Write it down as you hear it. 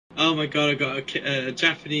Oh my god, I got a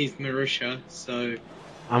Japanese Marusha, so...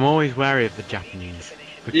 I'm always wary of the Japanese.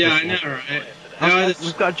 Yeah, Because, I know, right?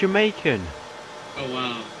 we've got a Jamaican. Oh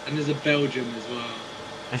wow, and there's a Belgium as well.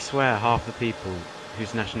 I swear half the people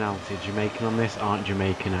whose nationality is Jamaican on this aren't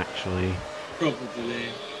Jamaican actually. Probably.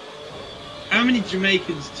 How many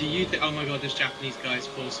Jamaicans do you think... Oh my god, this Japanese guy is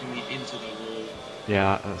forcing me into the wall.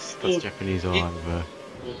 Yeah, that's Japanese all over.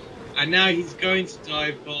 And now he's going to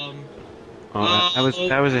dive bomb. Oh,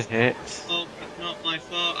 that was a hit. Oh, not my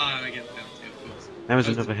fault. Oh, I get the penalty, of course. There was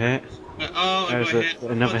another hit. Oh, I got hit.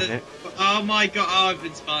 Another hit. Oh my god, oh, I've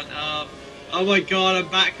been spun up. Oh my god,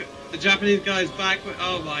 I'm back. The Japanese guy's back.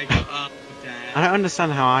 Oh my god, oh, damn. I don't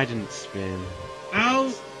understand how I didn't spin.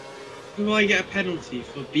 How do I get a penalty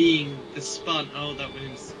for being the spun? Oh, that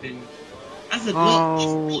Williams spin. That's a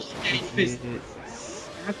lot of gay physics.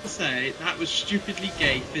 I have to say, that was stupidly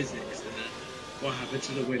gay physics. What happened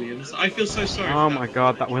to the Williams? I feel so sorry. Oh my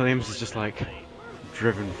god, that Williams is just like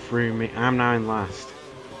driven through me. I'm now in last.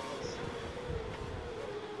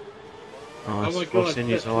 Oh, my god,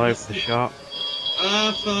 sinews all over the shop.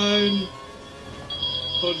 Phone.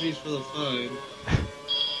 Apologies for the phone.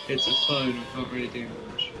 It's a phone, I can't really do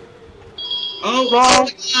much. Oh, wrong!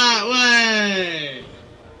 That way!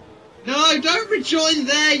 No, don't rejoin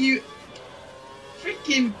there, you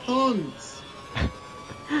freaking ponds!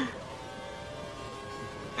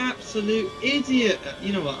 Absolute idiot!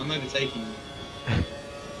 You know what? I'm overtaking you.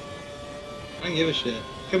 I don't give a shit.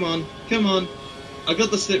 Come on, come on. I got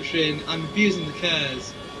the slipstream. I'm abusing the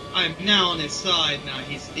curves. I am now on his side. Now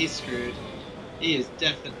he's screwed. He is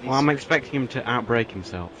definitely. Well, I'm expecting him to outbrake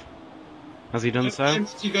himself. Has he done so? I'm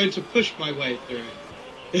actually going to push my way through.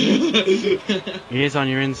 He is on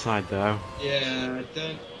your inside though. Yeah,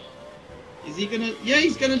 don't. Is he gonna? Yeah,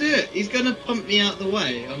 he's gonna do it. He's gonna pump me out the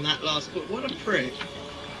way on that last corner. What a prick.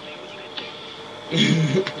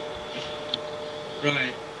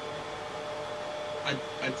 Right.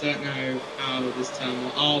 I don't know how this turn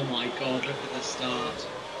will... Oh my god, look at the start.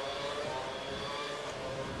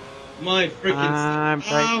 My freaking... Oh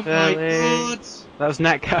my god! That was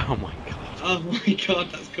netco. Oh my god. Oh my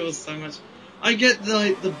god, that's caused so much... I get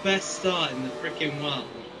the best start in the freaking world.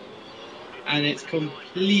 And it's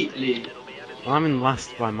completely... Well, I'm in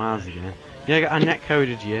last by miles again. Yeah, I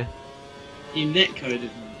netcoded you. You netcoded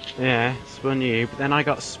me? Yeah, spun you, but then I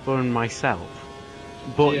got spun myself.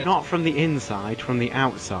 But yeah. Not from the inside, from the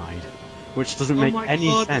outside. Which doesn't make any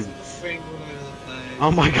sense. Oh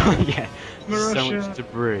my god, yeah. Marusha. So much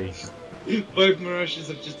debris. Both Marushas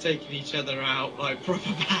have just taken each other out like proper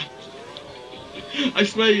bad. I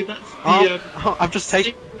swear you, that's the... I've just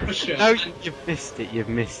taken... No, you've missed it, you've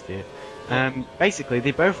missed it. Basically,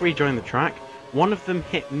 they both rejoined the track. One of them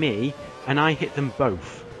hit me, and I hit them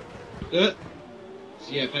both. Yeah,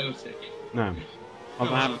 penalty. No. I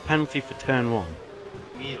have a penalty for turn 1.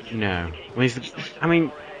 No. Well, I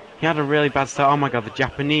mean, he had a really bad start. Oh my god, the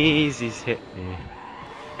Japanese, he's hit me.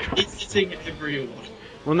 He's hitting everyone.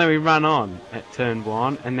 Well, no, he ran on at turn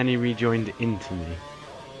 1, and then he rejoined into me.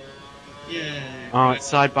 Yeah. Oh, it's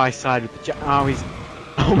side by side with the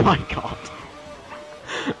Oh my god.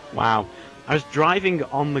 Wow. I was driving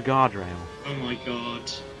on the guardrail. Oh my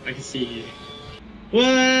god. I can see you.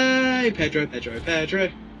 Way! Pedro, Pedro, Pedro.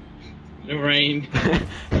 The rain.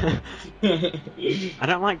 I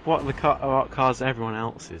don't like what cars everyone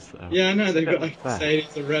else is though. Yeah, I know, they've got like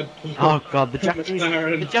Mercedes, a Red Bull. Oh god, the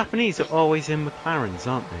Japanese are always in McLarens,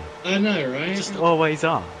 aren't they? I know, right? They just always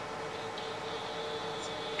are. It's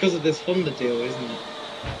because of this Honda deal, isn't it?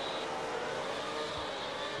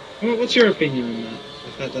 Well, what's your opinion on that?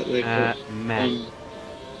 The fact that they've meh.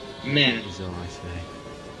 Meh. Is all I say.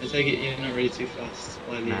 I take it you're not really too fast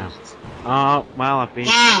by the end. Oh, well, I've been...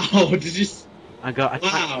 Wow! Did you... I got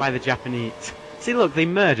attacked by the Japanese. See, look, they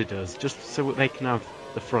murdered us just so they can have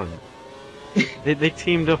the front. they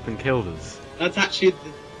teamed up and killed us. That's actually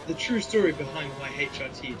the true story behind why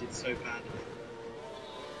HRT did so badly.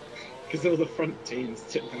 Because all the front teams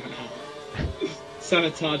took them out.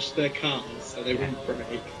 Sabotaged their cars so they wouldn't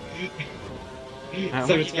break. How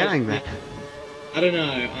are you getting there? I don't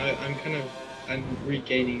know, I'm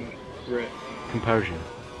regaining grip. Composure.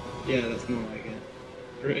 Yeah, that's more like it.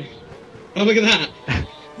 Grip. Oh, look at that!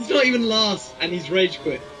 He's not even last, and he's rage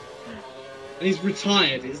quit. And he's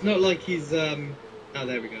retired. It's not like he's, Oh,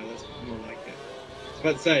 there we go, that's more like it. I was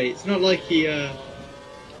about to say, it's not like he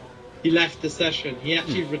left the session. He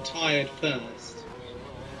actually retired first.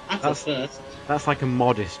 That's a first. That's like a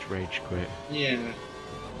modest rage quit. Yeah.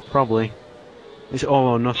 Probably. It's all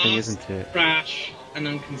or nothing, isn't it? Crash and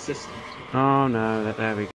inconsistent. Oh no,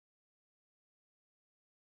 there we go.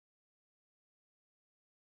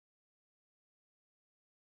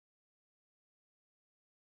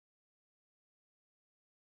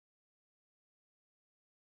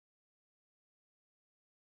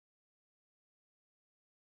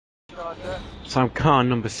 So I'm car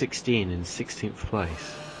number 16 in 16th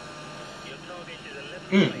place.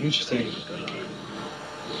 Interesting.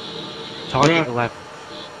 Target 11.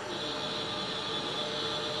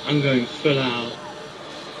 I'm going full out.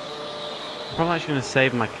 I'm probably actually going to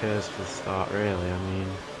save my curves for the start, really. I mean,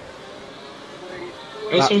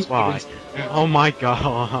 Oh, that's why. Oh my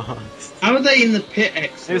god. How are they in the pit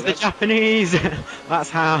exit? It was the Japanese! That's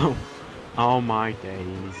how. Oh my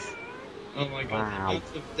days. Oh my god. Wow.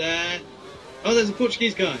 Out of there. Oh, there's a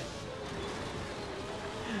Portuguese guy.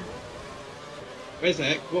 Where's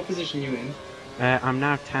that? What position are you in? I'm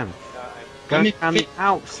now 10th. Go stand the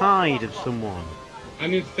outside of someone.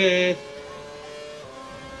 I'm in 5th.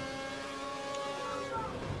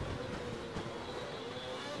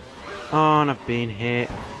 Oh, and I've been hit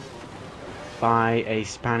by a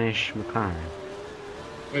Spanish McLaren.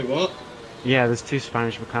 Wait, what? Yeah, there's 2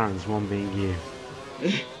 Spanish McLarens, one being you.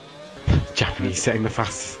 Japanese setting the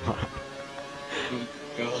fastest lap. Oh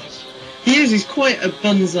god. He is, he's quite a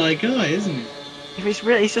banzai guy, isn't he?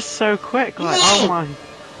 He's just so quick, like, Whoa! oh my...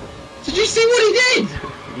 Did you see what he did?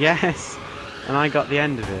 Yes! And I got the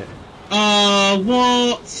end of it.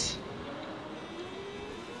 What?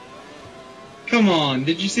 Come on,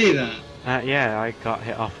 did you see that? Yeah, I got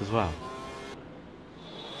hit off as well.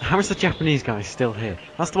 How is the Japanese guy still here?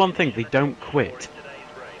 That's the one thing, they don't quit.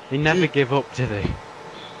 They never give up, do they?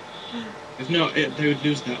 If not, they would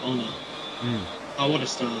lose their honour. Mm. Oh, what a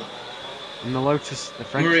start. And the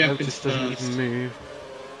French Lotus doesn't even move.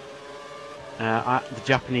 The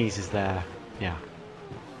Japanese is there, yeah.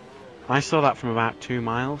 I saw that from about 2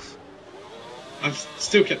 miles. I've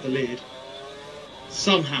still kept the lead.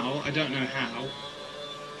 Somehow, I don't know how.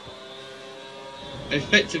 I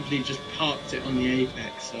effectively just parked it on the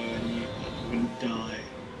apex so I knew I wouldn't die.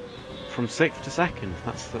 From 6th to 2nd,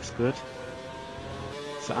 that's good.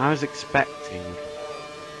 So I was expecting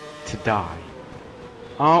to die.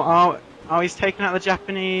 Oh, he's taking out the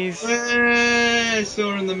Japanese. I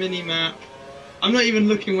saw on the mini-map. I'm not even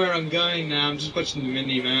looking where I'm going now, I'm just watching the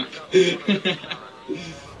mini-map.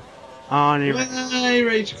 Oh, and he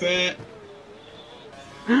rage quit.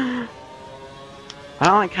 I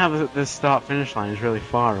don't like how the start-finish line is really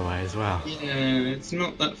far away as well. Yeah, it's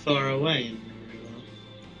not that far away.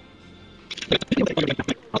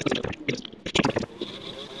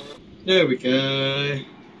 There we go.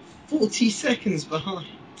 40 seconds behind.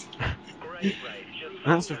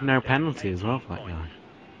 That's with no penalty as well for that guy.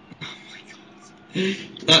 Oh my god.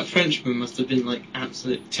 That Frenchman must have been like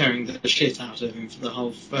absolutely tearing the shit out of him for the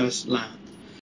whole first lap.